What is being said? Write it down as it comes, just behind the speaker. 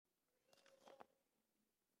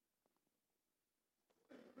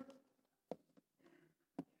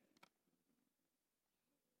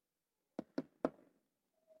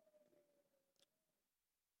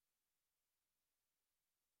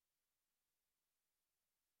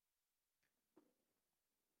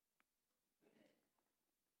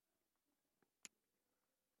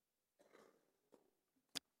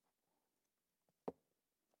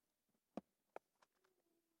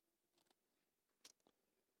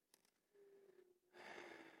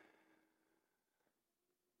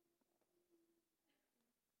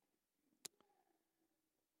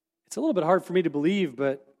It's a little bit hard for me to believe,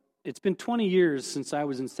 but it's been 20 years since I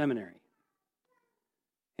was in seminary.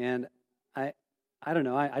 And I don't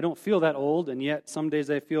know, I don't feel that old, and yet some days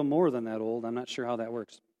I feel more than that old. I'm not sure how that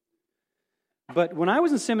works. But when I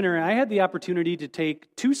was in seminary, I had the opportunity to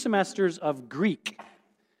take 2 semesters of Greek.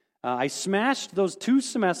 I smashed those 2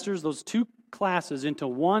 semesters, those 2 classes, into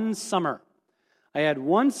one summer. I had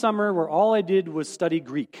one summer where all I did was study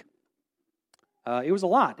Greek. It was a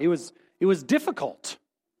lot. It was difficult,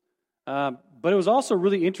 but it was also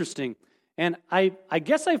really interesting. And I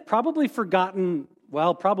guess I've probably forgotten,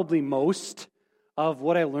 probably most of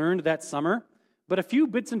what I learned that summer, but a few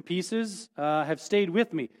bits and pieces have stayed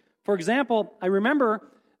with me. For example, I remember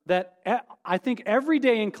that I think every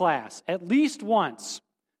day in class, at least once,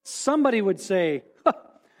 somebody would say,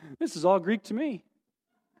 "This is all Greek to me."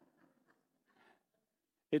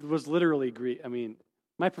 It was literally Greek. I mean,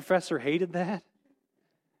 my professor hated that.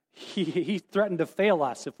 He threatened to fail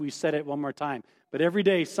us if we said it one more time. But every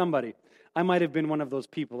day, somebody, I might have been one of those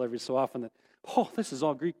people every so often that, "This is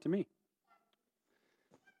all Greek to me."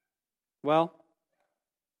 Well,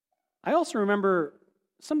 I also remember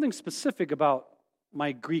something specific about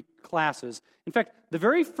my Greek classes. In fact, the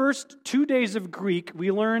very first 2 days of Greek,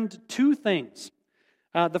 we learned 2 things.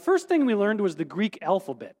 The first thing we learned was the Greek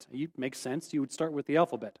alphabet. It makes sense. You would start with the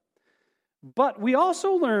alphabet. But we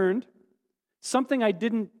also learned something I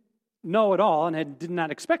didn't know at all and did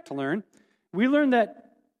not expect to learn. We learned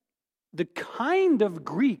that the kind of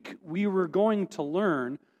Greek we were going to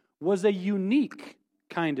learn was a unique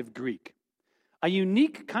kind of Greek. A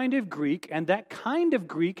unique kind of Greek, and that kind of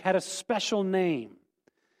Greek had a special name.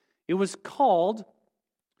 It was called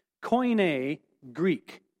Koine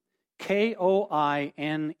Greek. Koine.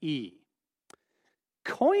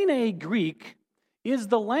 Koine Greek is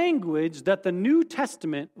the language that the New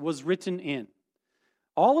Testament was written in.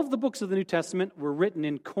 All of the books of the New Testament were written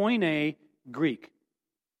in Koine Greek.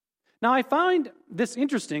 Now, I found it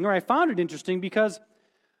interesting because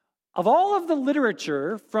of all of the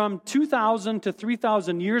literature from 2,000 to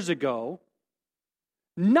 3,000 years ago,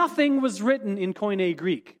 nothing was written in Koine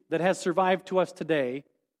Greek that has survived to us today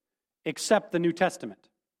except the New Testament.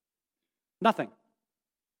 Nothing.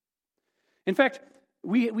 In fact,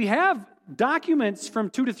 we have documents from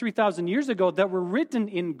 2,000 to 3,000 years ago that were written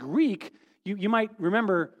in Greek. You might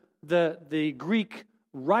remember the Greek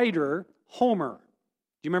writer Homer.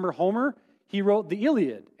 Do you remember Homer? He wrote the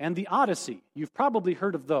Iliad and the Odyssey. You've probably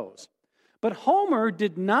heard of those. But Homer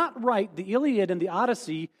did not write the Iliad and the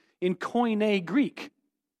Odyssey in Koine Greek.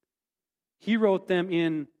 He wrote them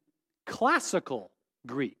in classical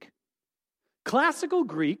Greek. Classical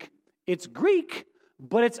Greek, it's Greek,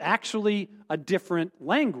 but it's actually a different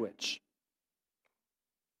language.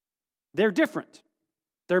 They're different.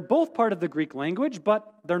 They're both part of the Greek language,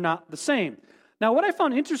 but they're not the same. Now, what I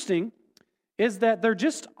found interesting is that there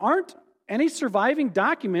just aren't any surviving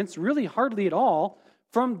documents, really hardly at all,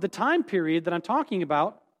 from the time period that I'm talking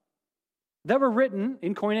about that were written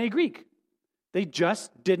in Koine Greek. They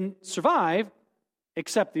just didn't survive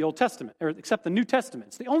except the Old Testament, or except the New Testament.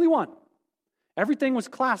 It's the only one. Everything was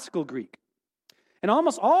classical Greek. And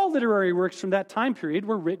almost all literary works from that time period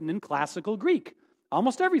were written in classical Greek.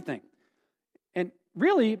 Almost everything. And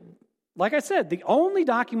really, like I said, the only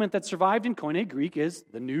document that survived in Koine Greek is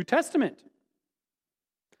the New Testament.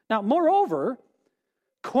 Now, moreover,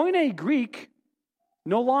 Koine Greek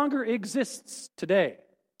no longer exists today.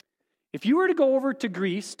 If you were to go over to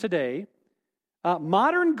Greece today,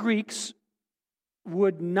 modern Greeks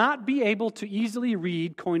would not be able to easily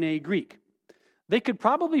read Koine Greek. They could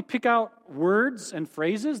probably pick out words and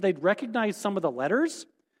phrases. They'd recognize some of the letters.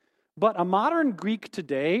 But a modern Greek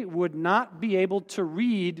today would not be able to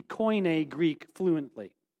read Koine Greek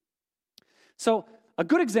fluently. So, a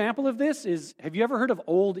good example of this is, have you ever heard of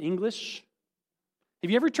Old English? Have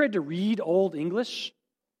you ever tried to read Old English?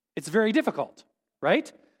 It's very difficult,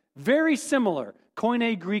 right? Very similar,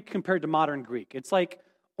 Koine Greek compared to modern Greek. It's like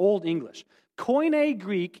Old English. Koine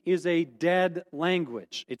Greek is a dead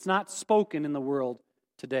language. It's not spoken in the world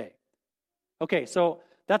today. Okay, so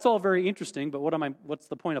that's all very interesting, but what's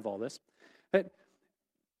the point of all this?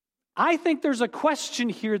 I think there's a question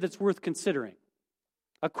here that's worth considering.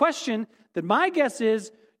 A question that my guess is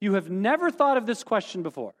you have never thought of this question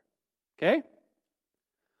before. Okay?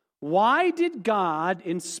 Why did God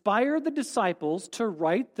inspire the disciples to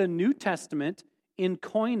write the New Testament in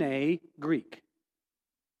Koine Greek?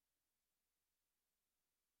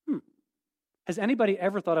 Has anybody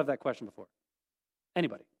ever thought of that question before?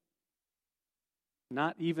 Anybody?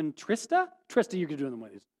 Not even Trista? Trista, you could do them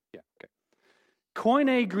with these. Yeah, okay.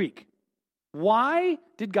 Koine Greek. Why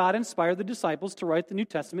did God inspire the disciples to write the New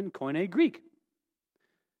Testament in Koine Greek?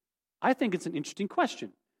 I think it's an interesting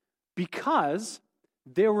question because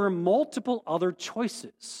there were multiple other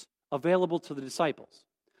choices available to the disciples.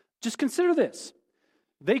 Just consider this.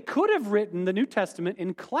 They could have written the New Testament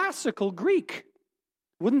in classical Greek.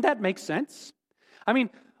 Wouldn't that make sense? I mean,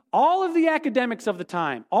 all of the academics of the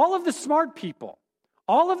time, all of the smart people,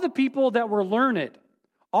 all of the people that were learned,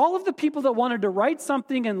 all of the people that wanted to write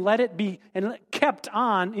something and let it be and kept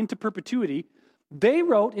on into perpetuity, they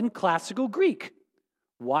wrote in classical Greek.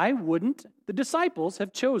 Why wouldn't the disciples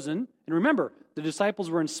have chosen, and remember, the disciples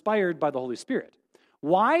were inspired by the Holy Spirit.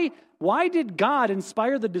 Why did God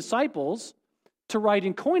inspire the disciples to write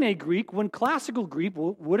in Koine Greek when classical Greek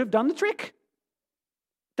would have done the trick?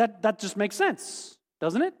 That just makes sense,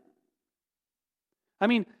 doesn't it? I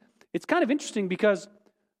mean, it's kind of interesting because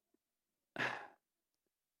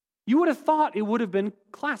you would have thought it would have been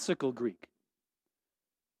classical Greek.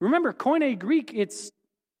 Remember, Koine Greek,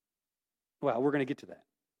 we're going to get to that.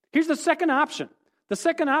 Here's the second option. The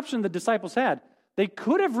second option the disciples had. They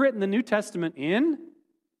could have written the New Testament in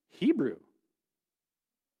Hebrew.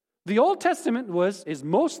 The Old Testament is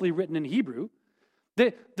mostly written in Hebrew.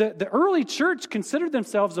 The early church considered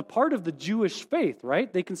themselves a part of the Jewish faith,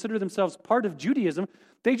 right? They considered themselves part of Judaism.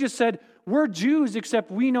 They just said, we're Jews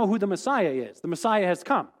except we know who the Messiah is. The Messiah has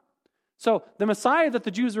come. So the Messiah that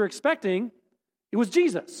the Jews were expecting, it was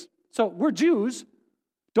Jesus. So we're Jews.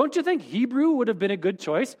 Don't you think Hebrew would have been a good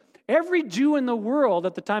choice? Every Jew in the world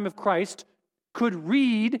at the time of Christ could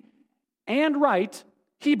read and write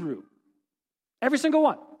Hebrew. Every single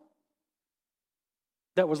one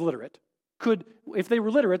that was literate could, if they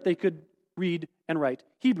were literate, they could read and write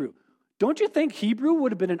Hebrew. Don't you think Hebrew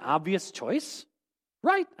would have been an obvious choice?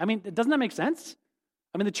 Right? I mean, doesn't that make sense?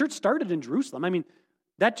 I mean, the church started in Jerusalem. I mean,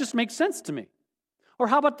 that just makes sense to me. Or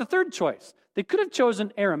how about the third choice? They could have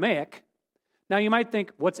chosen Aramaic. Now, you might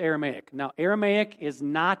think, what's Aramaic? Now, Aramaic is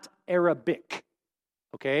not Arabic,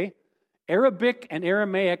 okay? Arabic and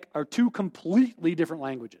Aramaic are two completely different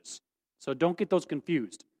languages. So don't get those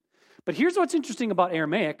confused. But here's what's interesting about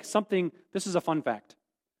Aramaic. This is a fun fact.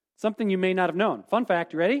 Something you may not have known. Fun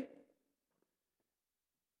fact, you ready?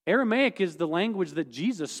 Aramaic is the language that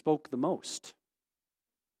Jesus spoke the most.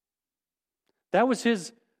 That was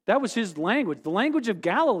his language. The language of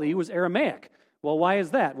Galilee was Aramaic. Well, why is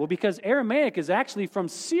that? Well, because Aramaic is actually from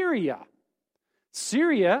Syria.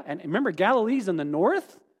 Syria, and remember, Galilee's in the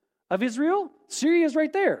north of Israel. Syria is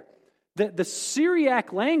right there. The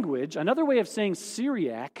Syriac language, another way of saying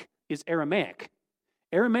Syriac, is Aramaic.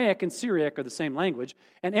 Aramaic and Syriac are the same language.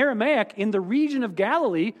 And Aramaic in the region of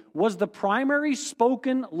Galilee was the primary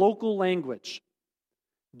spoken local language.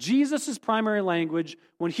 Jesus' primary language,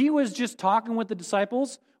 when he was just talking with the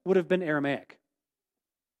disciples, would have been Aramaic.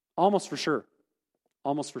 Almost for sure.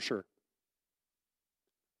 Almost for sure.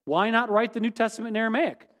 Why not write the New Testament in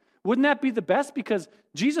Aramaic? Wouldn't that be the best? Because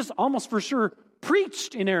Jesus almost for sure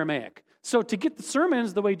preached in Aramaic. So to get the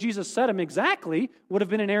sermons the way Jesus said them exactly would have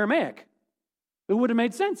been in Aramaic. It would have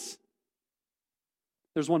made sense.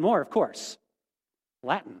 There's one more, of course.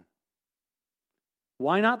 Latin.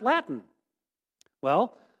 Why not Latin?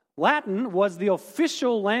 Well, Latin was the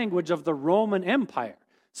official language of the Roman Empire.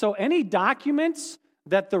 So any documents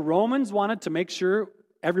that the Romans wanted to make sure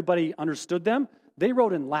everybody understood them, they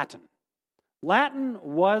wrote in Latin. Latin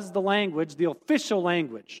was the language, the official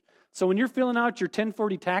language. So when you're filling out your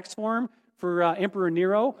 1040 tax form for Emperor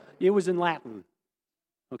Nero, it was in Latin.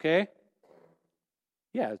 Okay?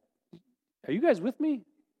 Yeah. Are you guys with me?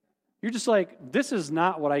 You're just like, this is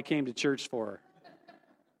not what I came to church for.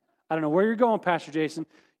 I don't know where you're going, Pastor Jason.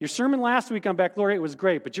 Your sermon last week on baccalaureate was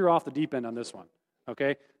great, but you're off the deep end on this one.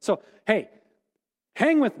 Okay? So, hey,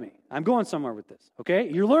 hang with me. I'm going somewhere with this. Okay?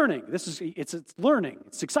 You're learning. It's learning.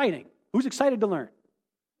 It's exciting. Who's excited to learn?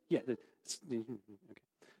 Yeah. Okay.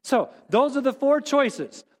 So, those are the four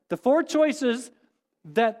choices. The four choices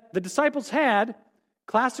that the disciples had,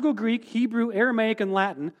 classical Greek, Hebrew, Aramaic, and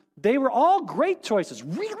Latin, they were all great choices,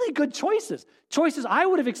 really good choices. Choices I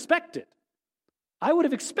would have expected.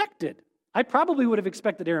 I probably would have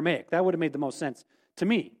expected Aramaic. That would have made the most sense to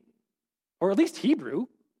me. Or at least Hebrew.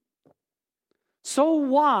 So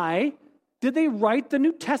why did they write the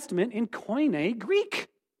New Testament in Koine Greek?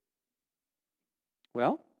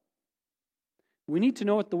 Well, we need to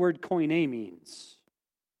know what the word koine means.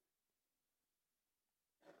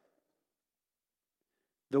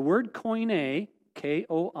 The word koine,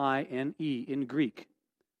 Koine, in Greek,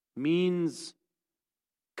 means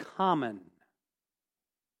common.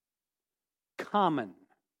 Common.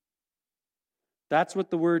 That's what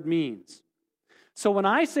the word means. So when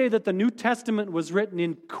I say that the New Testament was written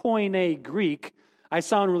in Koine Greek, I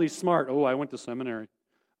sound really smart. Oh, I went to seminary.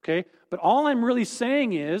 Okay? But all I'm really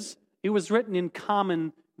saying is it was written in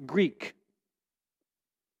Common Greek.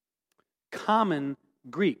 Common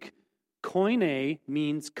Greek. Koine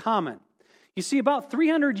means common. You see, about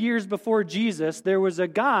 300 years before Jesus, there was a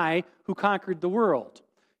guy who conquered the world.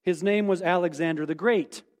 His name was Alexander the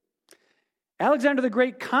Great. Alexander the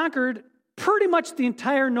Great conquered pretty much the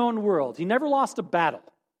entire known world. He never lost a battle.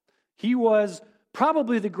 He was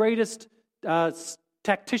probably the greatest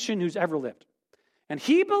tactician who's ever lived. And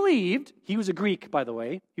he believed, he was a Greek, by the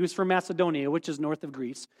way. He was from Macedonia, which is north of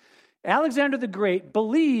Greece. Alexander the Great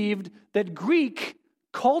believed that Greek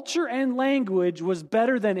culture and language was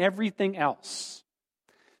better than everything else.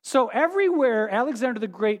 So everywhere Alexander the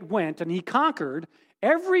Great went and he conquered,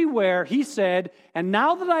 everywhere he said, and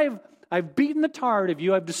now that I've beaten the tar out of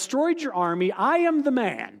you, I've destroyed your army, I am the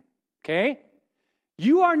man. Okay?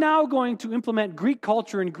 You are now going to implement Greek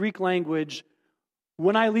culture and Greek language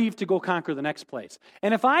when I leave to go conquer the next place.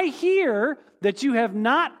 And if I hear that you're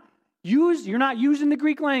not using the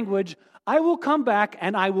Greek language, I will come back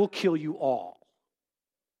and I will kill you all.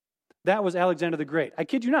 That was Alexander the Great. I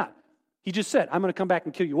kid you not. He just said, I'm going to come back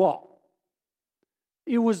and kill you all.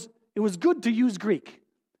 It was good to use Greek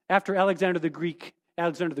after Alexander the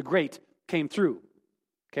Great came through.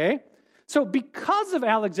 Okay? So because of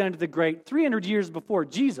Alexander the Great, 300 years before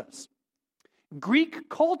Jesus, Greek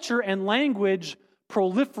culture and language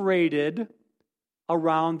proliferated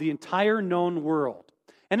around the entire known world.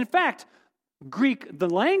 And in fact, the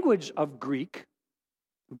language of Greek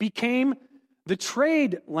became the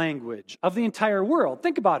trade language of the entire world.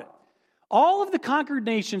 Think about it. All of the conquered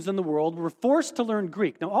nations in the world were forced to learn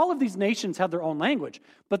Greek. Now, all of these nations had their own language,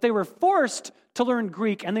 but they were forced to learn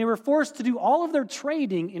Greek, and they were forced to do all of their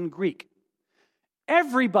trading in Greek.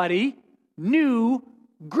 Everybody knew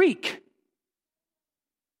Greek.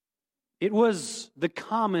 It was the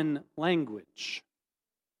common language.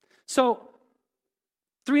 So,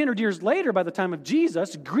 300 years later, by the time of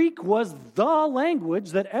Jesus, Greek was the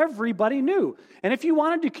language that everybody knew. And if you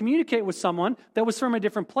wanted to communicate with someone that was from a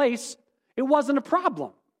different place, it wasn't a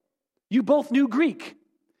problem. You both knew Greek.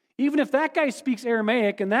 Even if that guy speaks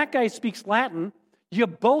Aramaic and that guy speaks Latin, you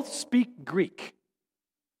both speak Greek.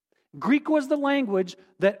 Greek was the language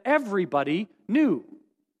that everybody knew.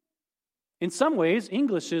 In some ways,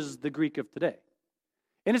 English is the Greek of today.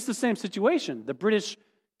 And it's the same situation. The British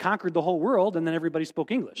conquered the whole world, and then everybody spoke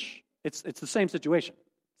English. It's the same situation.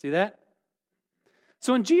 See that?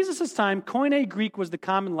 So in Jesus' time, Koine Greek was the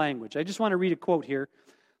common language. I just want to read a quote here.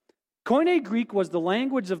 Koine Greek was the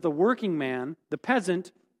language of the working man, the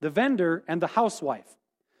peasant, the vendor, and the housewife.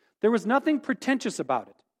 There was nothing pretentious about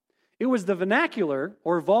it. It was the vernacular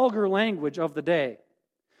or vulgar language of the day.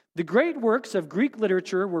 The great works of Greek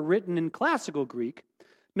literature were written in classical Greek.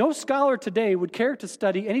 No scholar today would care to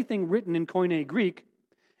study anything written in Koine Greek,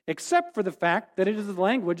 except for the fact that it is the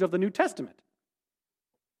language of the New Testament.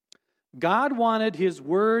 God wanted His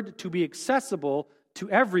Word to be accessible to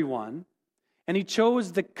everyone, and He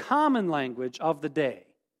chose the common language of the day,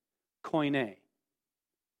 Koine.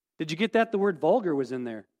 Did you get that? The word vulgar was in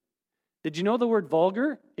there. Did you know the word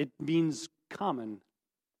vulgar? It means common.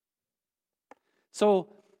 So,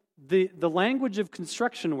 the language of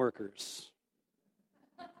construction workers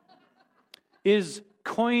is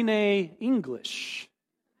Koine English.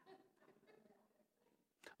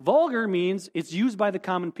 Vulgar means it's used by the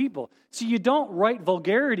common people. So you don't write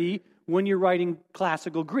vulgarity when you're writing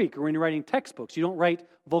classical Greek or when you're writing textbooks. You don't write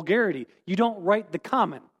vulgarity. You don't write the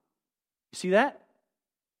common. You see that?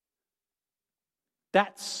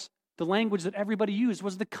 That's the language that everybody used,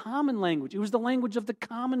 was the common language. It was the language of the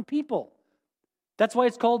common people. That's why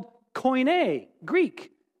it's called Koine,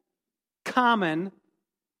 Greek. Common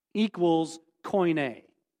equals Koine.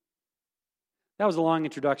 That was a long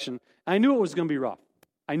introduction. I knew it was going to be rough.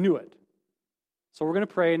 I knew it. So we're going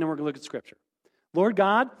to pray and then we're going to look at Scripture. Lord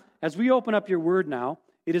God, as we open up your word now,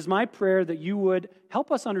 it is my prayer that you would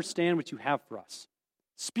help us understand what you have for us.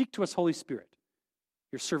 Speak to us, Holy Spirit.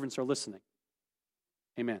 Your servants are listening.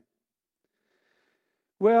 Amen.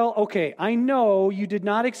 Well, okay, I know you did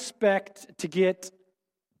not expect to get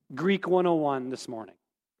Greek 101 this morning,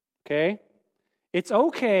 okay? It's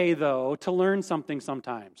okay, though, to learn something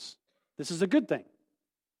sometimes. This is a good thing.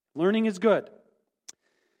 Learning is good.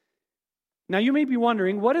 Now, you may be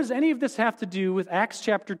wondering, what does any of this have to do with Acts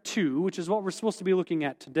chapter 2, which is what we're supposed to be looking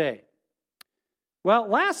at today? Well,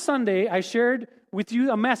 last Sunday, I shared with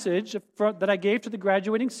you a message that I gave to the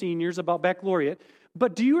graduating seniors about baccalaureate.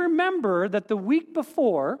 But do you remember that the week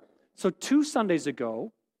before, so 2 Sundays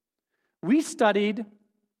ago, we studied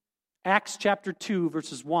Acts chapter 2,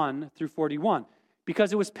 verses 1 through 41,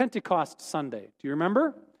 because it was Pentecost Sunday. Do you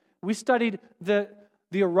remember? We studied the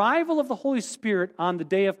the arrival of the Holy Spirit on the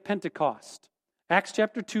day of Pentecost. Acts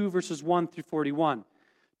chapter 2, verses 1 through 41.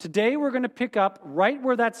 Today we're going to pick up right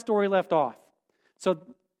where that story left off. So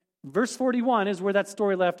verse 41 is where that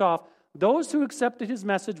story left off. Those who accepted his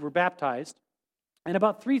message were baptized, and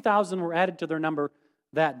about 3,000 were added to their number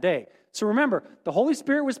that day. So remember, the Holy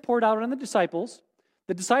Spirit was poured out on the disciples.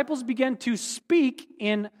 The disciples began to speak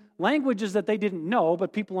in languages that they didn't know,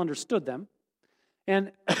 but people understood them.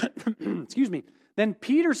 And, excuse me, then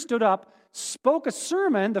Peter stood up, spoke a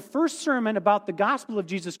sermon, the first sermon about the gospel of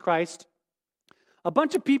Jesus Christ. A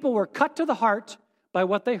bunch of people were cut to the heart by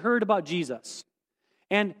what they heard about Jesus.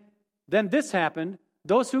 And then this happened.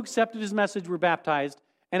 Those who accepted his message were baptized,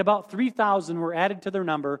 and about 3,000 were added to their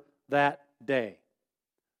number that day.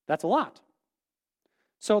 That's a lot.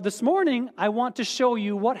 So this morning, I want to show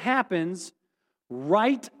you what happens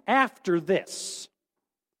right after this.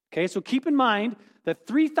 Okay, so keep in mind that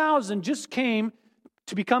 3,000 just came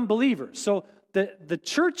to become believers. So the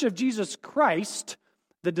church of Jesus Christ,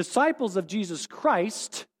 the disciples of Jesus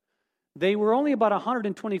Christ, they were only about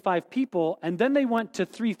 125 people, and then they went to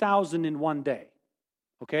 3,000 in one day.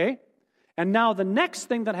 Okay? And now the next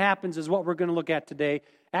thing that happens is what we're going to look at today.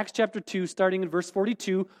 Acts chapter 2, starting in verse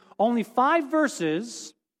 42. Only 5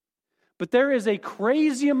 verses, but there is a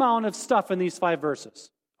crazy amount of stuff in these 5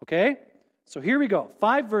 verses. Okay? So here we go.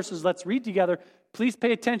 5 verses. Let's read together. Please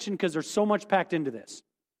pay attention because there's so much packed into this.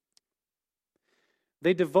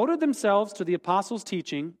 They devoted themselves to the apostles'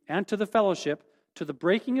 teaching and to the fellowship, to the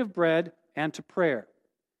breaking of bread and to prayer.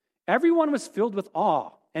 Everyone was filled with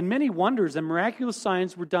awe, and many wonders and miraculous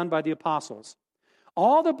signs were done by the apostles.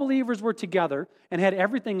 All the believers were together and had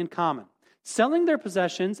everything in common. Selling their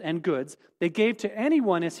possessions and goods, they gave to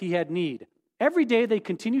anyone as he had need. Every day they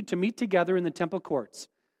continued to meet together in the temple courts.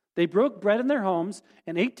 They broke bread in their homes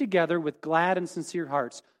and ate together with glad and sincere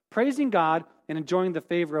hearts, praising God and enjoying the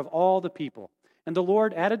favor of all the people. And the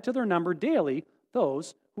Lord added to their number daily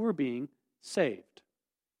those who were being saved.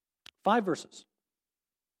 5 verses.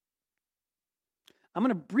 I'm going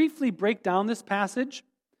to briefly break down this passage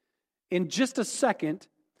in just a second,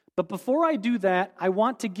 but before I do that, I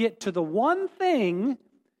want to get to the one thing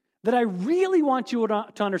that I really want you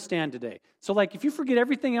to understand today. So like if you forget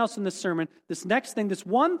everything else in this sermon, this next thing, this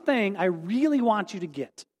one thing I really want you to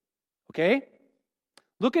get. Okay?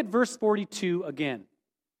 Look at verse 42 again.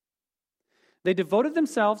 They devoted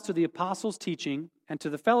themselves to the apostles' teaching and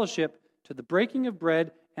to the fellowship, to the breaking of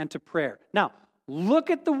bread and to prayer. Now,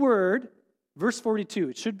 look at the word, verse 42.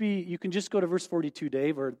 It should be, you can just go to verse 42,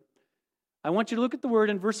 Dave, or I want you to look at the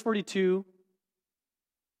word in verse 42,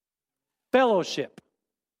 fellowship.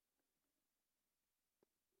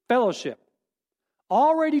 Fellowship.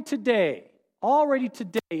 Already today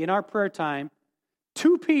in our prayer time,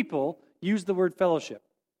 2 people use the word fellowship.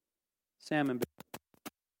 Sam and Bill.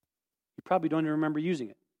 You probably don't even remember using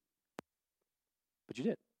it. But you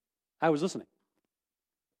did. I was listening.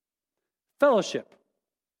 Fellowship.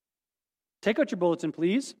 Take out your bulletin,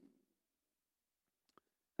 please.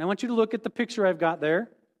 I want you to look at the picture I've got there.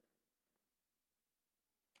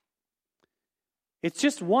 It's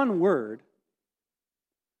just one word.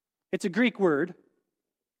 It's a Greek word.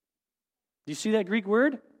 Do you see that Greek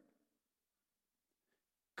word?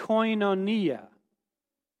 Koinonia.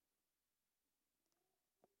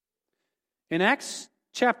 In Acts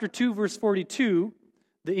chapter 2, verse 42,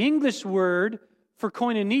 the English word for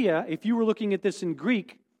koinonia, if you were looking at this in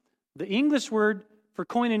Greek, the English word for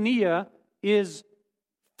koinonia is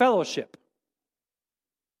fellowship.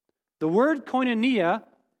 The word koinonia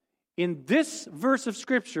in this verse of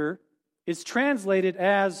Scripture is translated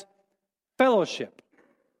as fellowship.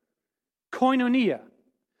 Koinonia.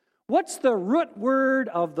 What's the root word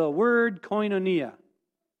of the word koinonia?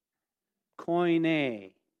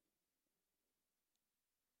 Koine.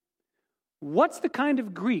 What's the kind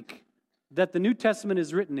of Greek that the New Testament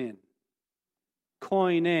is written in?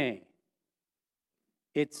 Koine.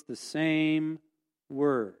 It's the same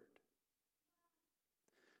word.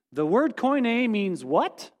 The word koine means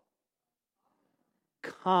what?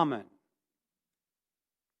 Common.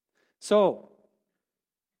 So,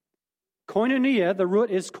 koinonia, the root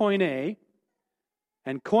is koine,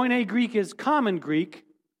 and koine Greek is common Greek.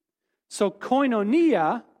 So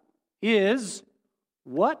koinonia is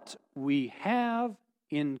what we have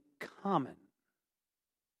in common.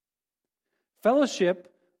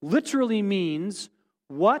 Fellowship literally means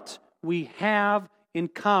what we have in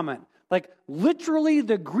common. Like literally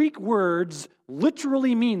the Greek words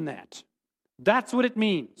literally mean that. That's what it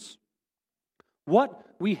means. What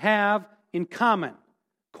we have in common.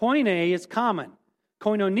 Koine is common.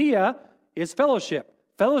 Koinonia is fellowship.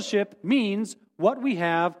 Fellowship means what we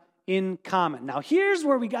have in common. Now, here's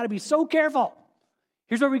where we got to be so careful.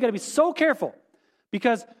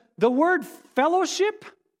 Because the word fellowship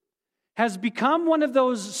has become one of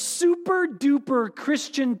those super duper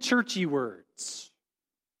Christian churchy words.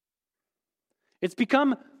 It's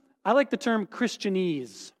become, I like the term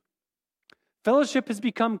Christianese. Fellowship has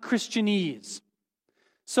become Christianese.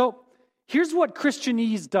 So here's what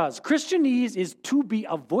Christianese does. Christianese is to be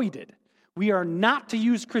avoided. We are not to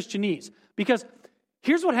use Christianese. Because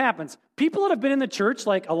here's what happens. People that have been in the church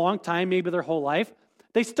like a long time, maybe their whole life,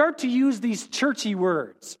 they start to use these churchy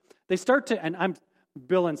words. They start to, and I'm,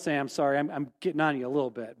 Bill and Sam, sorry, I'm getting on you a little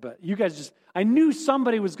bit, but you guys just, I knew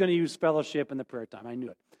somebody was going to use fellowship in the prayer time. I knew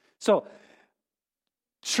it. So,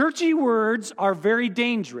 churchy words are very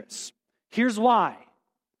dangerous. Here's why.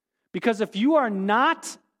 Because if you are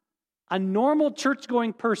not a normal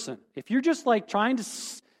church-going person, if you're just like trying to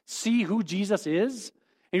see who Jesus is,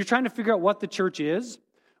 and you're trying to figure out what the church is,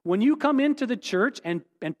 when you come into the church and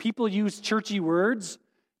people use churchy words,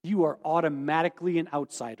 you are automatically an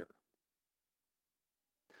outsider.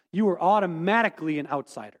 You are automatically an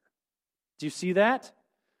outsider. Do you see that?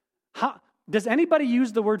 Does anybody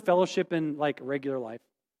use the word fellowship in like regular life?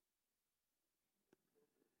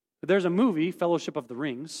 There's a movie, Fellowship of the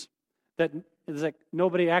Rings, that is like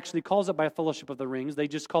nobody actually calls it by Fellowship of the Rings. They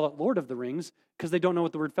just call it Lord of the Rings because they don't know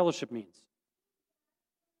what the word fellowship means.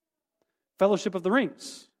 Fellowship of the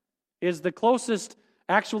Rings is the closest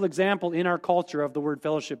actual example in our culture of the word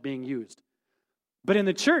fellowship being used. But in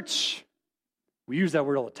the church, we use that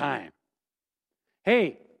word all the time.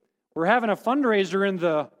 Hey, we're having a fundraiser in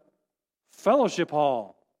the fellowship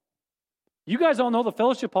hall. You guys all know the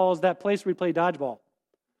fellowship hall is that place where we play dodgeball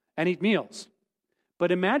and eat meals.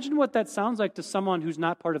 But imagine what that sounds like to someone who's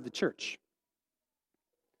not part of the church.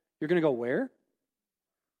 You're going to go where?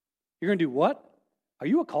 You're going to do what? Are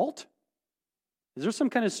you a cult? Is there some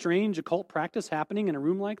kind of strange occult practice happening in a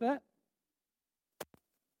room like that?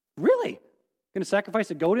 Really? Going to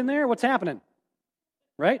sacrifice a goat in there? What's happening?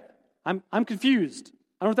 Right? I'm confused.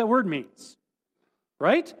 I don't know what that word means.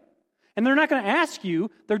 Right? And they're not going to ask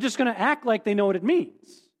you. They're just going to act like they know what it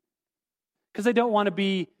means. Because they don't want to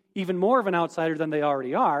be even more of an outsider than they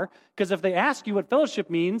already are. Because if they ask you what fellowship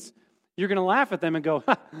means, you're going to laugh at them and go,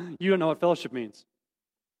 you don't know what fellowship means.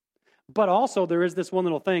 But also, there is this one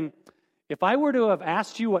little thing. If I were to have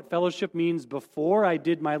asked you what fellowship means before I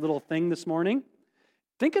did my little thing this morning,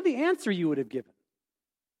 think of the answer you would have given.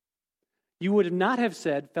 You would not have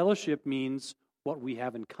said fellowship means what we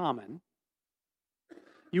have in common.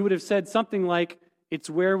 You would have said something like, it's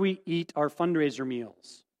where we eat our fundraiser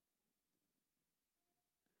meals.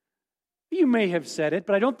 You may have said it,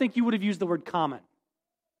 but I don't think you would have used the word common.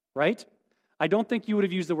 Right? I don't think you would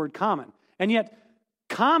have used the word common. And yet,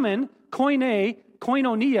 common,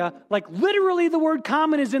 koinonia, like literally the word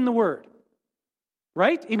common is in the word.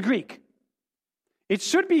 Right? In Greek. It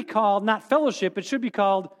should be called, not fellowship, it should be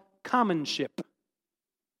called commonship. Of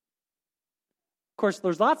course,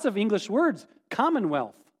 there's lots of English words.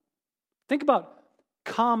 Commonwealth. Think about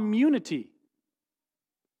community.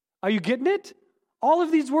 Are you getting it? All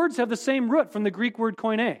of these words have the same root from the Greek word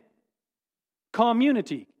koine.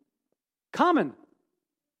 Community. Common.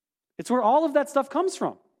 It's where all of that stuff comes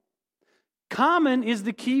from. Common is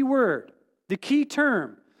the key word, the key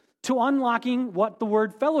term to unlocking what the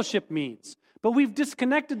word fellowship means. But we've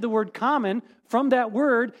disconnected the word common from that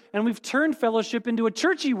word, and we've turned fellowship into a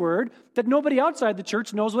churchy word that nobody outside the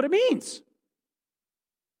church knows what it means.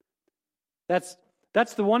 That's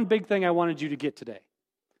the one big thing I wanted you to get today.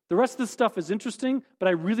 The rest of this stuff is interesting, but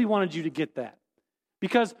I really wanted you to get that.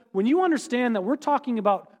 Because when you understand that we're talking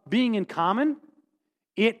about being in common,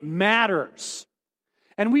 it matters.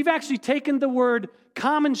 And we've actually taken the word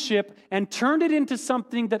commonship and turned it into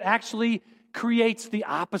something that actually creates the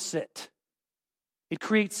opposite. It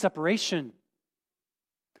creates separation.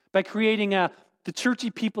 By creating the churchy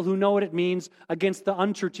people who know what it means against the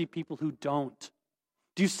unchurchy people who don't.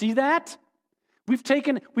 Do you see that?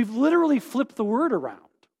 We've literally flipped the word around.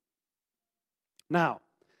 Now,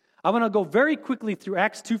 I want to go very quickly through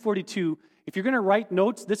Acts 2:42. If you're going to write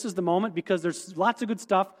notes, this is the moment because there's lots of good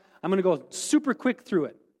stuff. I'm going to go super quick through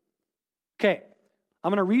it. Okay, I'm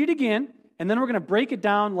going to read it again, and then we're going to break it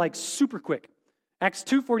down like super quick. Acts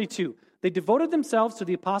 2:42. They devoted themselves to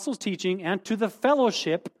the apostles' teaching and to the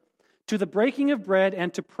fellowship, to the breaking of bread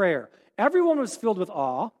and to prayer. Everyone was filled with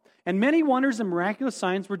awe, and many wonders and miraculous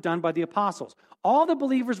signs were done by the apostles. All the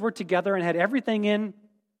believers were together and had everything in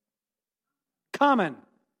common.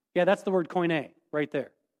 Yeah, that's the word koine right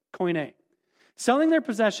there. Koine. Selling their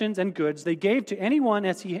possessions and goods, they gave to anyone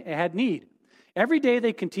as he had need. Every day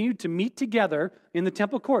they continued to meet together in the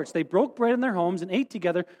temple courts. They broke bread in their homes and ate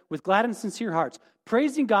together with glad and sincere hearts,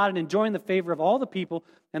 praising God and enjoying the favor of all the people.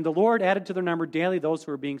 And the Lord added to their number daily those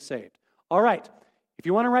who were being saved. All right, if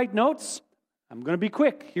you want to write notes, I'm going to be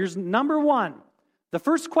quick. Here's number one. The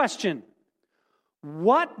first question: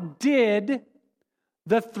 what did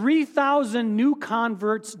the 3,000 new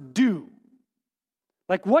converts do?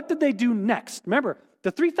 Like, what did they do next? Remember,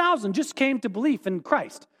 the 3,000 just came to belief in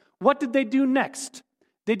Christ. What did they do next?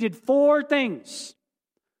 They did 4 things.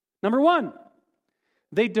 Number 1,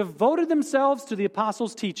 they devoted themselves to the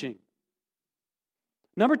apostles' teaching.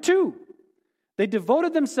 Number 2, they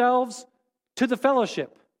devoted themselves to the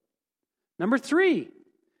fellowship. Number 3,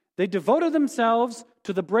 they devoted themselves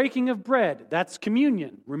to the breaking of bread. That's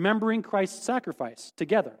communion, remembering Christ's sacrifice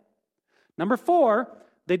together. Number 4,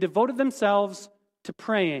 they devoted themselves to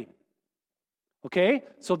praying. Okay?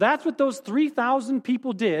 So that's what those 3,000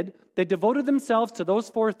 people did. They devoted themselves to those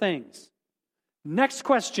 4 things. Next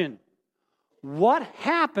question. What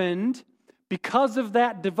happened because of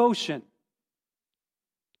that devotion?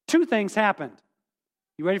 2 things happened.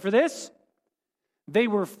 You ready for this? They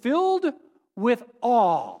were filled with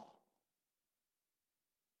awe.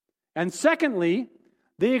 And secondly,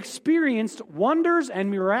 they experienced wonders and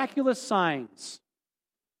miraculous signs.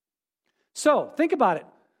 So, think about it.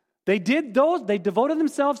 They devoted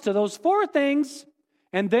themselves to those 4 things,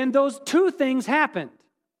 and then those 2 things happened.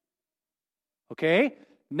 Okay?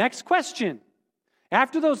 Next question.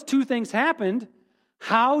 After those 2 things happened,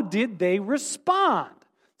 how did they respond?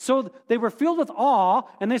 So they were filled with awe,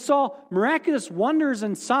 and they saw miraculous wonders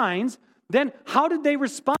and signs. Then how did they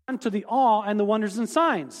respond to the awe and the wonders and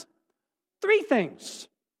signs? 3 things.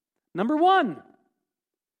 Number 1,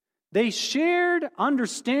 they shared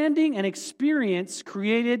understanding and experience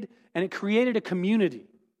and it created a community.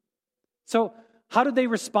 So how did they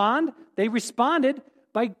respond? They responded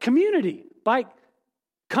by community, by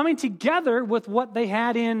coming together with what they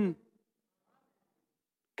had in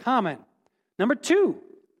common. Number 2,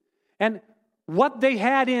 and what they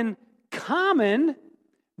had in common,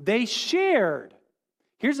 they shared.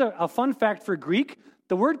 Here's a fun fact for Greek.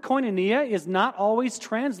 The word koinonia is not always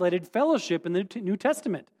translated fellowship in the New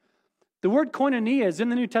Testament. The word koinonia is in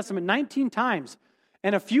the New Testament 19 times.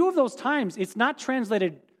 And a few of those times, it's not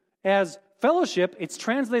translated as fellowship, it's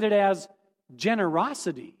translated as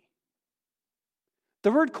generosity.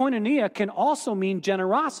 The word koinonia can also mean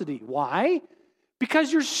generosity. Why?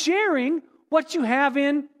 Because you're sharing what you have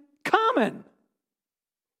in common.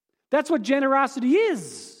 That's what generosity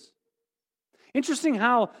is. Interesting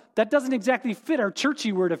how that doesn't exactly fit our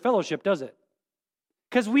churchy word of fellowship, does it?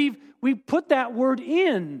 Because we put that word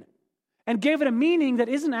in and gave it a meaning that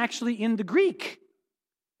isn't actually in the Greek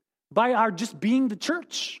by our just being the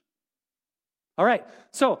church. All right,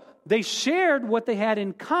 so they shared what they had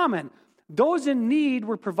in common. Those in need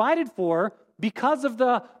were provided for because of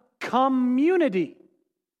the community.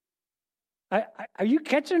 Are you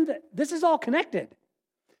catching that? This is all connected.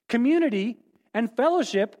 Community and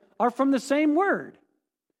fellowship are from the same word.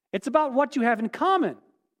 It's about what you have in common.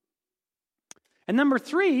 And number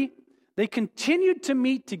 3, they continued to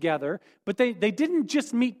meet together, but they didn't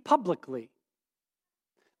just meet publicly.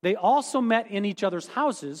 They also met in each other's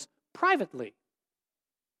houses privately.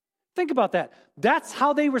 Think about that. That's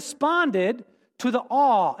how they responded to the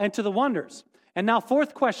awe and to the wonders. And now,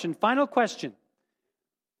 4th question, final question.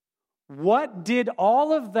 What did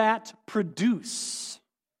all of that produce?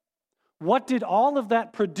 What did all of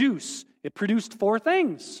that produce? It produced 4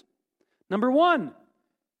 things. Number 1,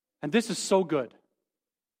 and this is so good.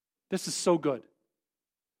 This is so good.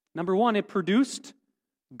 Number 1, it produced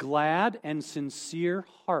glad and sincere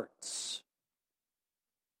hearts.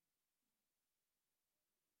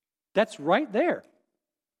 That's right there.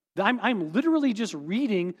 I'm literally just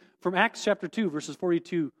reading from Acts chapter 2, verses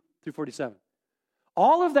 42 through 47.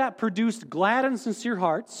 All of that produced glad and sincere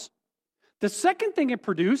hearts. The second thing it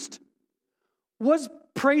produced was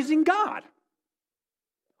praising God.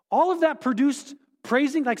 All of that produced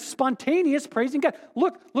praising, like spontaneous praising God.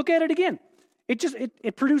 Look at it again.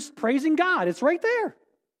 It produced praising God. It's right there.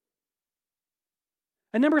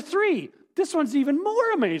 And number 3, this one's even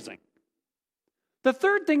more amazing. The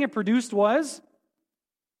third thing it produced was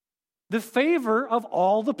the favor of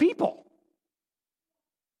all the people.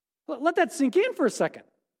 Let that sink in for a second.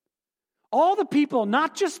 All the people,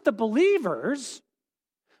 not just the believers,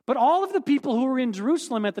 but all of the people who were in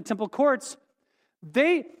Jerusalem at the temple courts,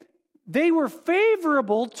 they were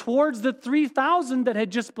favorable towards the 3,000 that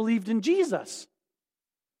had just believed in Jesus.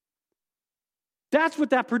 That's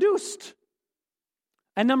what that produced.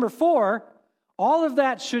 And number 4, all of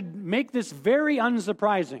that should make this very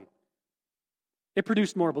unsurprising. It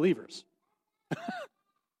produced more believers.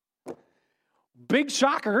 Big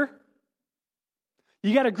shocker.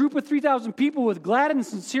 You got a group of 3,000 people with glad and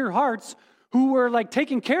sincere hearts who were like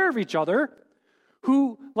taking care of each other,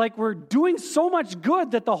 who like were doing so much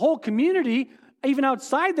good that the whole community, even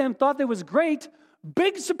outside them, thought that was great.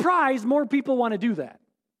 Big surprise, more people want to do that.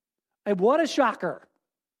 And what a shocker.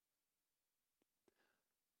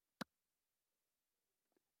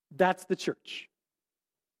 That's the church.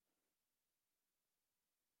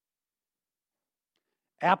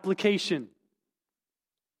 Application.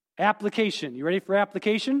 Application. You ready for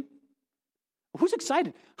application? Who's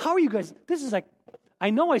excited? How are you guys? This is like,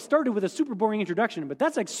 I know I started with a super boring introduction, but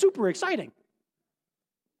that's like super exciting.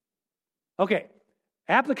 Okay.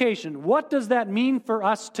 Application. What does that mean for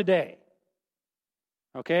us today?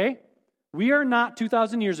 Okay? We are not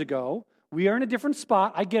 2,000 years ago. We are in a different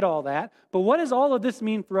spot. I get all that. But what does all of this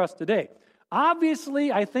mean for us today?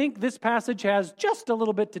 Obviously, I think this passage has just a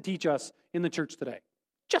little bit to teach us in the church today.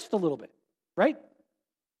 Just a little bit, right?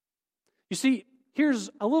 You see, here's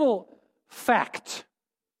a little fact.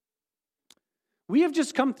 We have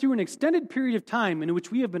just come through an extended period of time in which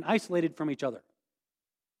we have been isolated from each other.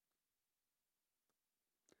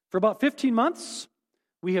 For about 15 months,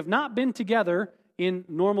 we have not been together in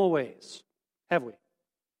normal ways, have we?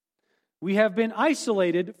 We have been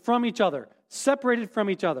isolated from each other, separated from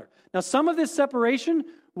each other. Now, some of this separation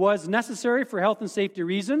was necessary for health and safety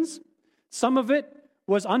reasons. Some of it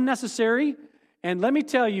was unnecessary. And let me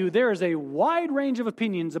tell you, there is a wide range of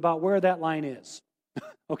opinions about where that line is.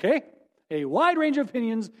 Okay? A wide range of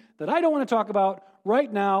opinions that I don't want to talk about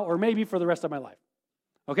right now or maybe for the rest of my life.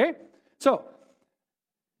 Okay? So,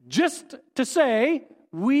 just to say,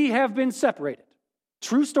 we have been separated.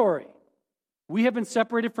 True story. We have been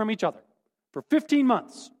separated from each other for 15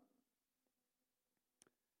 months.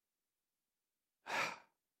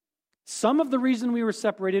 Some of the reason we were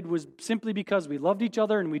separated was simply because we loved each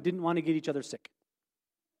other and we didn't want to get each other sick.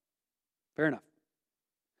 Fair enough.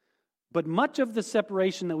 But much of the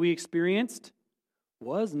separation that we experienced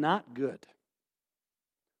was not good.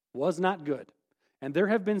 Was not good. And there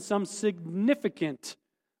have been some significant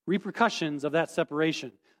repercussions of that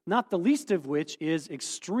separation, not the least of which is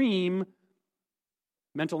extreme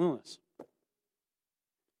mental illness.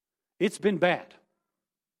 It's been bad.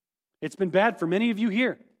 It's been bad for many of you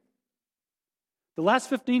here. The last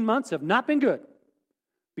 15 months have not been good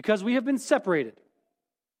because we have been separated.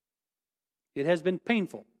 It has been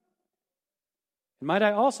painful. And might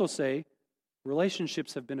I also say,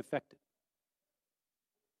 relationships have been affected.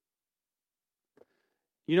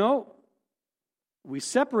 You know, we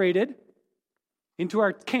separated into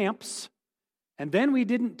our camps, and then we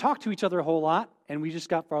didn't talk to each other a whole lot, and we just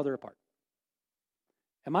got farther apart.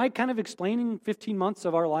 Am I kind of explaining 15 months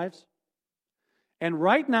of our lives? And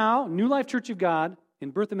right now, New Life Church of God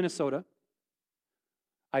in Bertha, Minnesota,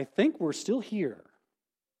 I think we're still here.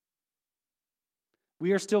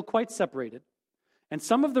 We are still quite separated. And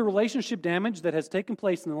some of the relationship damage that has taken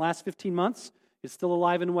place in the last 15 months is still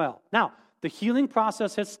alive and well. Now, the healing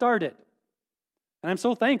process has started. And I'm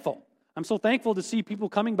so thankful. I'm so thankful to see people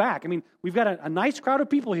coming back. I mean, we've got a nice crowd of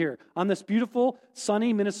people here on this beautiful,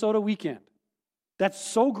 sunny Minnesota weekend. That's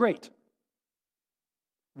so great.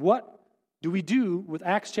 What do we do with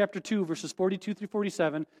Acts chapter 2, verses 42 through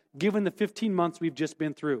 47, given the 15 months we've just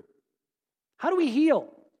been through? How do we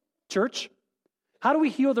heal, church? How do we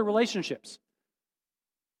heal the relationships?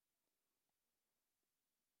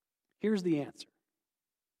 Here's the answer.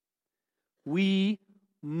 We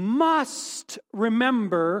must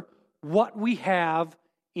remember what we have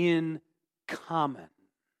in common.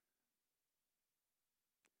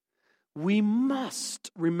 We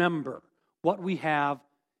must remember what we have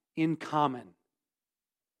in common.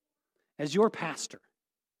 As your pastor,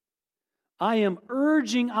 I am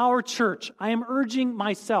urging our church, I am urging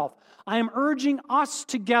myself, I am urging us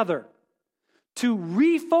together to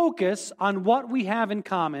refocus on what we have in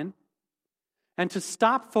common and to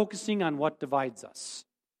stop focusing on what divides us.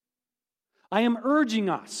 I am urging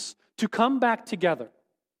us to come back together.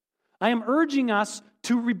 I am urging us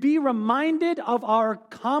to be reminded of our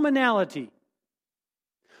commonality.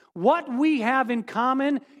 What we have in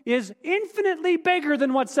common is infinitely bigger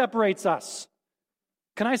than what separates us.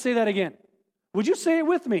 Can I say that again? Would you say it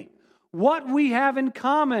with me? What we have in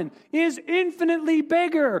common is infinitely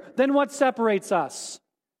bigger than what separates us.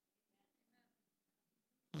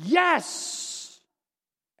 Yes.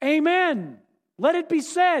 Amen. Let it be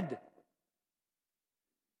said.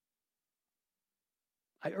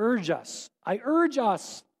 I urge us,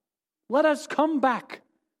 let us come back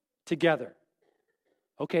together.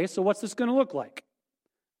 Okay, so what's this going to look like?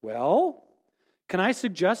 Well, can I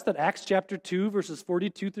suggest that Acts chapter 2, verses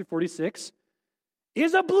 42 through 46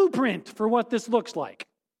 is a blueprint for what this looks like?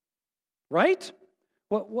 Right?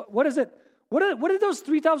 What is it? What did those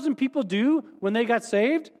 3,000 people do when they got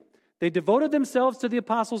saved? They devoted themselves to the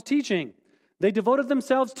apostles' teaching. They devoted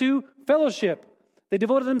themselves to fellowship. They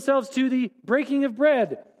devoted themselves to the breaking of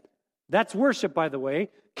bread. That's worship, by the way.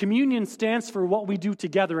 Communion stands for what we do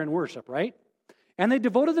together in worship, right? And they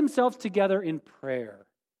devoted themselves together in prayer.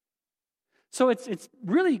 So it's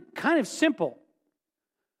really kind of simple.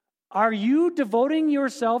 Are you devoting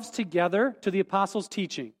yourselves together to the apostles'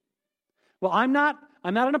 teaching? Well, I'm not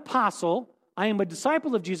an apostle. I am a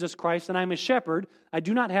disciple of Jesus Christ, and I'm a shepherd. I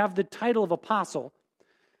do not have the title of apostle,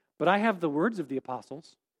 but I have the words of the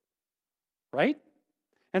apostles, right?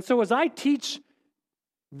 And so as I teach,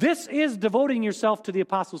 this is devoting yourself to the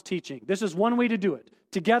apostles' teaching. This is one way to do it.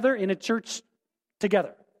 Together in a church,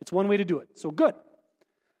 together. It's one way to do it. So good.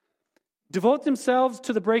 Devote themselves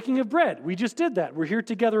to the breaking of bread. We just did that. We're here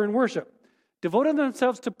together in worship. Devoting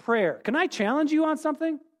themselves to prayer. Can I challenge you on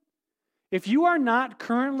something? If you are not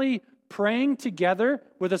currently praying together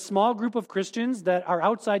with a small group of Christians that are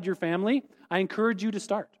outside your family, I encourage you to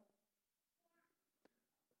start.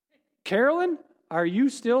 Carolyn, are you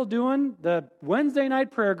still doing the Wednesday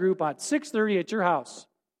night prayer group at 6:30 at your house?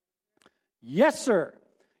 Yes, sir.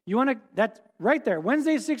 You want to, that's right there.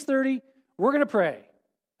 Wednesday, 6:30, we're going to pray.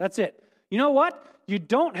 That's it. You know what? You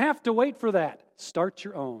don't have to wait for that. Start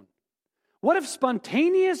your own. What if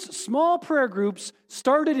spontaneous small prayer groups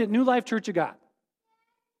started at New Life Church of God?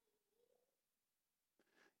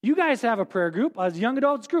 You guys have a prayer group, a young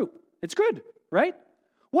adults group. It's good, right?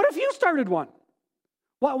 What if you started one?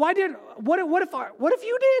 What if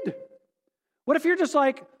you did? What if you're just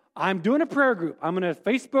like, I'm doing a prayer group. I'm going to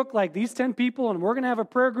Facebook like these 10 people, and we're going to have a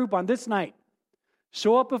prayer group on this night.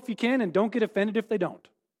 Show up if you can, and don't get offended if they don't.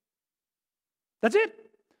 That's it.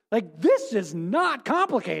 Like, this is not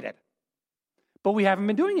complicated. But we haven't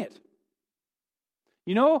been doing it.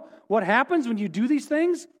 You know what happens when you do these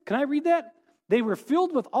things? Can I read that? They were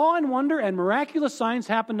filled with awe and wonder, and miraculous signs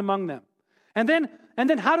happened among them. And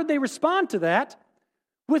then how did they respond to that?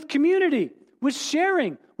 With community, with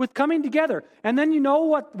sharing, with coming together. And then you know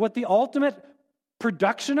what the ultimate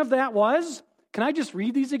production of that was? Can I just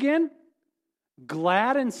read these again?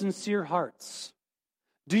 Glad and sincere hearts.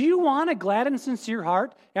 Do you want a glad and sincere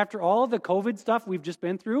heart after all of the COVID stuff we've just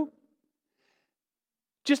been through?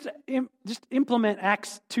 Just implement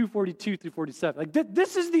Acts 2:42 through 47. Like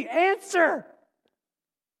this is the answer.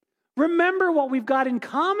 Remember what we've got in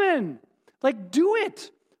common. Like do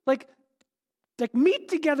it. Like meet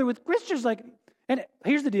together with Christians. And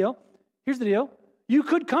here's the deal. You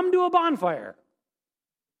could come to a bonfire.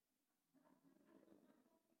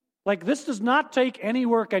 Like this does not take any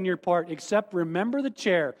work on your part except remember the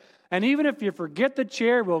chair. And even if you forget the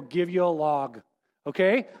chair, we'll give you a log.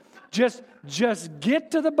 Okay? Just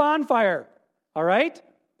get to the bonfire. All right?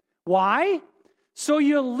 Why? So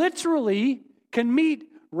you literally can meet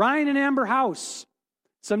Ryan and Amber House,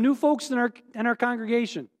 some new folks in our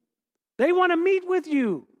congregation. They want to meet with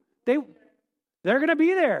you. They're going to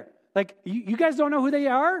be there. Like, you guys don't know who they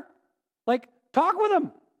are? Like, talk with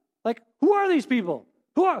them. Like, who are these people?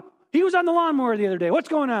 He was on the lawnmower the other day. What's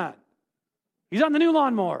going on? He's on the new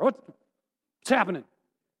lawnmower. What's happening?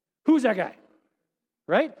 Who's that guy?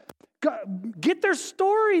 Right? Get their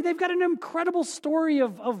story. They've got an incredible story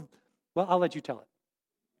of well, I'll let you tell it.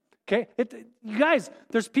 Okay? You guys,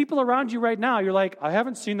 there's people around you right now. You're like, I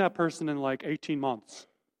haven't seen that person in like 18 months.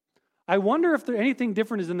 I wonder if anything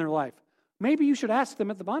different is in their life. Maybe you should ask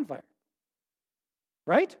them at the bonfire.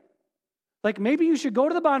 Right? Like maybe you should go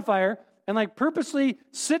to the bonfire and like purposely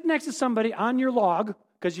sit next to somebody on your log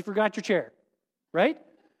because you forgot your chair. Right?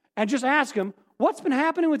 And just ask them, what's been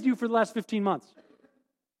happening with you for the last 15 months?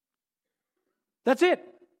 That's it.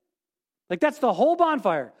 Like that's the whole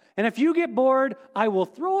bonfire. And if you get bored, I will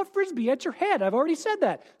throw a frisbee at your head. I've already said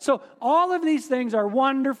that. So all of these things are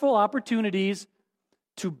wonderful opportunities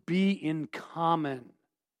to be in common.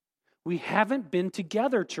 We haven't been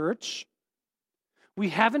together, church. We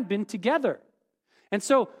haven't been together. And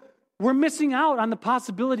so we're missing out on the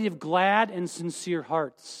possibility of glad and sincere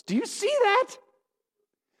hearts. Do you see that?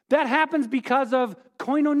 That happens because of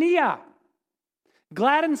Koinonia.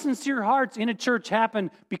 Glad and sincere hearts in a church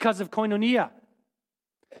happen because of Koinonia.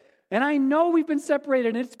 And I know we've been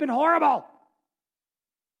separated and it's been horrible.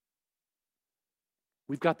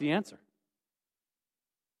 We've got the answer.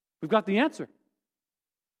 We've got the answer.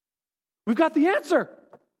 We've got the answer.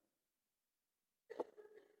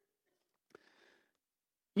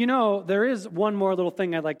 You know, there is one more little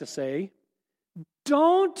thing I'd like to say.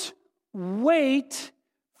 Don't wait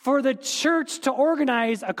for the church to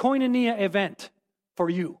organize a Koinonia event for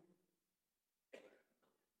you.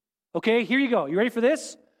 Okay, here you go. You ready for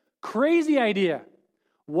this? Crazy idea.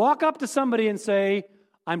 Walk up to somebody and say,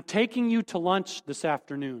 I'm taking you to lunch this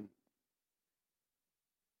afternoon.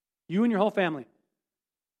 You and your whole family.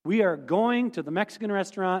 We are going to the Mexican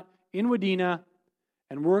restaurant in Wadena,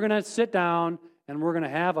 and we're going to sit down and we're going to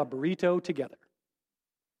have a burrito together.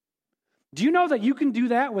 Do you know that you can do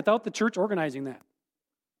that without the church organizing that?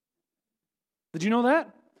 Did you know that?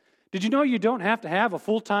 Did you know you don't have to have a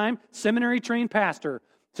full-time seminary-trained pastor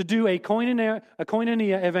to do a koinonia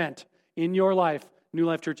event in your life, New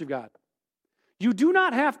Life Church of God? You do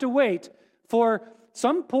not have to wait for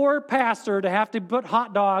some poor pastor to have to put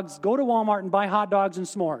hot dogs, go to Walmart and buy hot dogs and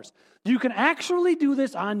s'mores. You can actually do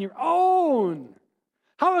this on your own.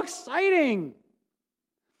 How exciting!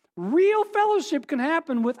 Real fellowship can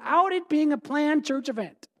happen without it being a planned church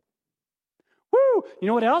event. Woo! You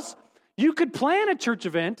know what else? You could plan a church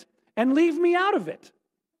event and leave me out of it.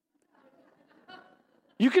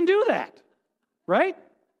 You can do that, right?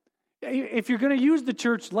 If you're going to use the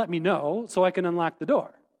church, let me know so I can unlock the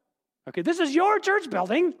door. Okay, this is your church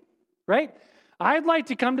building, right? I'd like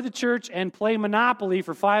to come to the church and play Monopoly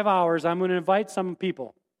for 5 hours. I'm going to invite some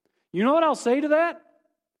people. You know what I'll say to that?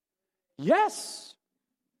 Yes.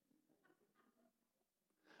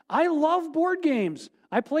 I love board games.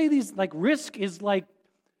 I play these, Risk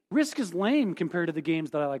is lame compared to the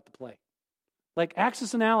games that I like to play. Like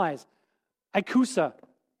Axis and Allies, Ikusa,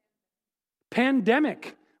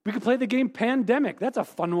 Pandemic. We could play the game Pandemic. That's a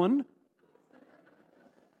fun one.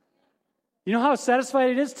 You know how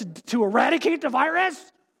satisfying it is to eradicate the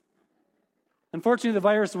virus? Unfortunately, the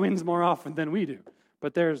virus wins more often than we do.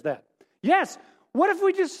 But there's that. Yes, what if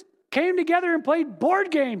we just came together and played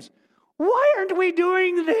board games? Why aren't we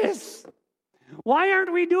doing this? Why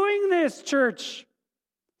aren't we doing this, church?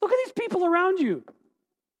 Look at these people around you.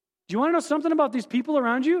 Do you want to know something about these people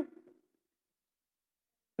around you?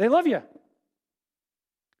 They love you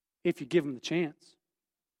if you give them the chance.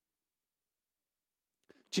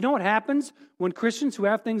 Do you know what happens when Christians who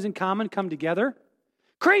have things in common come together?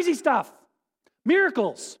 Crazy stuff.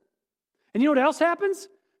 Miracles. And you know what else happens?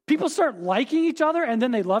 People start liking each other, and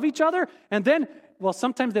then they love each other, and then,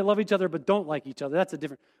 sometimes they love each other but don't like each other. That's a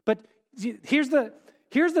different. But here's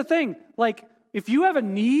the thing. If you have a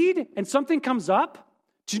need and something comes up,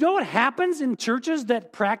 do you know what happens in churches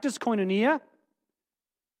that practice koinonia?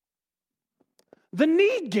 The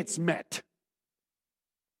need gets met.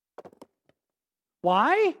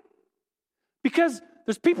 Why? Because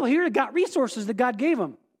there's people here that got resources that God gave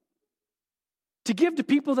them to give to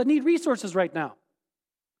people that need resources right now.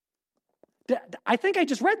 I think I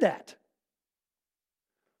just read that.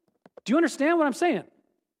 Do you understand what I'm saying?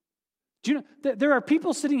 Do you know that there are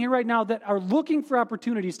people sitting here right now that are looking for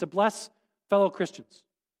opportunities to bless fellow Christians?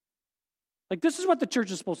 This is what the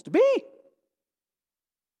church is supposed to be.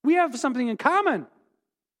 We have something in common.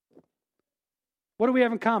 What do we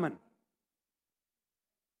have in common?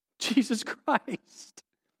 Jesus Christ.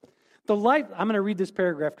 I'm going to read this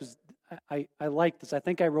paragraph because I like this. I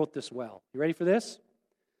think I wrote this well. You ready for this?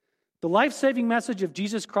 The life-saving message of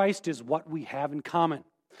Jesus Christ is what we have in common.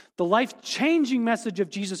 The life-changing message of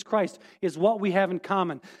Jesus Christ is what we have in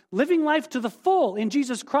common. Living life to the full in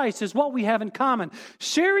Jesus Christ is what we have in common.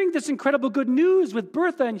 Sharing this incredible good news with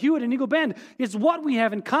Bertha and Hewitt and Eagle Bend is what we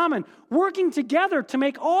have in common. Working together to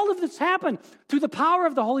make all of this happen through the power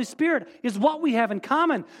of the Holy Spirit is what we have in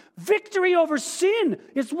common. Victory over sin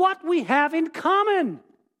is what we have in common.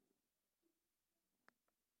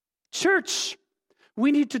 Church,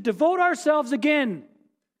 we need to devote ourselves again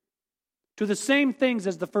to the same things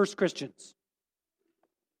as the first Christians.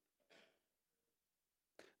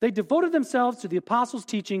 They devoted themselves to the apostles'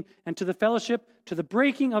 teaching and to the fellowship, to the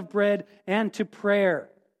breaking of bread, and to prayer.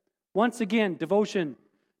 Once again, devotion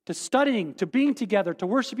to studying, to being together, to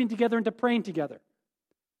worshiping together, and to praying together.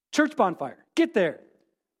 Church bonfire, get there.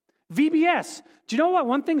 VBS. Do you know what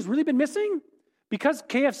one thing's really been missing? Because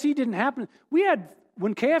KFC didn't happen.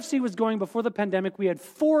 When KFC was going before the pandemic, we had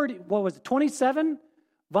 27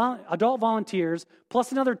 adult volunteers,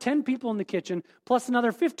 plus another 10 people in the kitchen, plus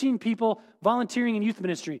another 15 people volunteering in youth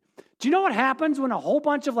ministry. Do you know what happens when a whole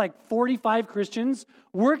bunch of 45 Christians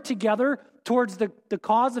work together towards the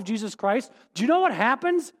cause of Jesus Christ? Do you know what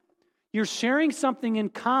happens? You're sharing something in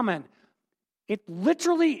common. It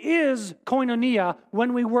literally is koinonia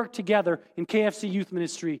when we work together in KFC youth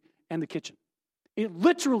ministry and the kitchen. It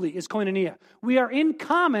literally is koinonia. We are in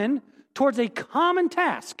common towards a common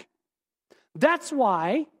task. That's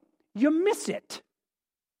why you miss it.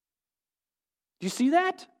 Do you see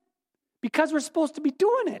that? Because we're supposed to be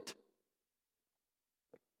doing it.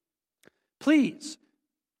 Please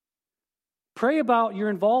pray about your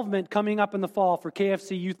involvement coming up in the fall for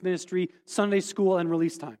KFC Youth Ministry, Sunday School, and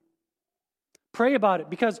release time. Pray about it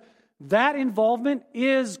because that involvement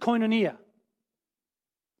is koinonia.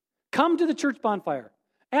 Come to the church bonfire.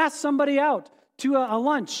 Ask somebody out to a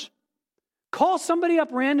lunch. Call somebody up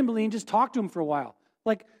randomly and just talk to them for a while.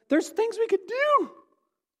 Like, there's things we could do.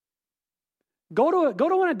 Go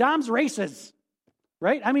to one of Dom's races,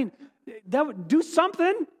 right? I mean, that would do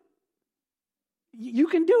something. You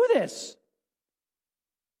can do this.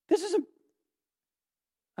 This is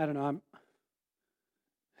I don't know,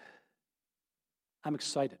 I'm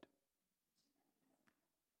excited.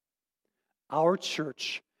 Our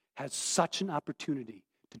church has such an opportunity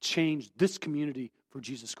to change this community for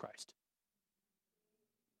Jesus Christ.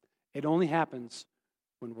 It only happens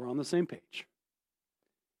when we're on the same page.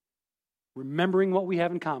 Remembering what we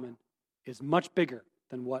have in common is much bigger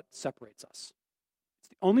than what separates us. It's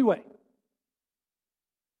the only way.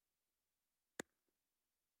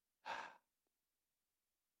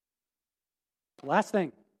 The last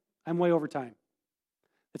thing, I'm way over time.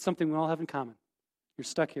 It's something we all have in common. You're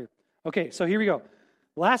stuck here. Okay, so here we go.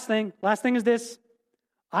 Last thing is this.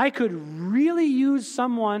 I could really use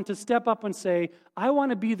someone to step up and say, I want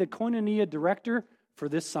to be the Koinonia director for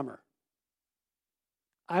this summer.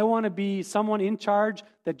 I want to be someone in charge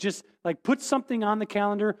that just like puts something on the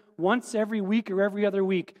calendar once every week or every other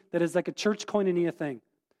week that is like a church Koinonia thing.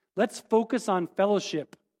 Let's focus on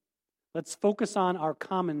fellowship. Let's focus on our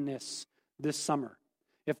commonness this summer.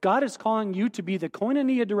 If God is calling you to be the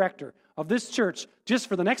Koinonia director of this church just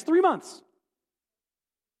for the next 3 months,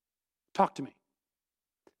 talk to me.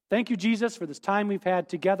 Thank you, Jesus, for this time we've had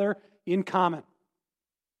together in common.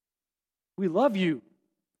 We love you.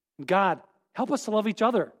 God, help us to love each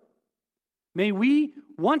other. May we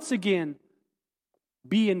once again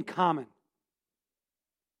be in common.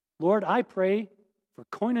 Lord, I pray for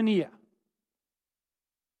koinonia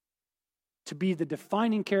to be the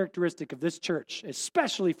defining characteristic of this church,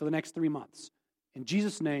 especially for the next 3 months. In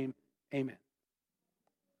Jesus' name, amen.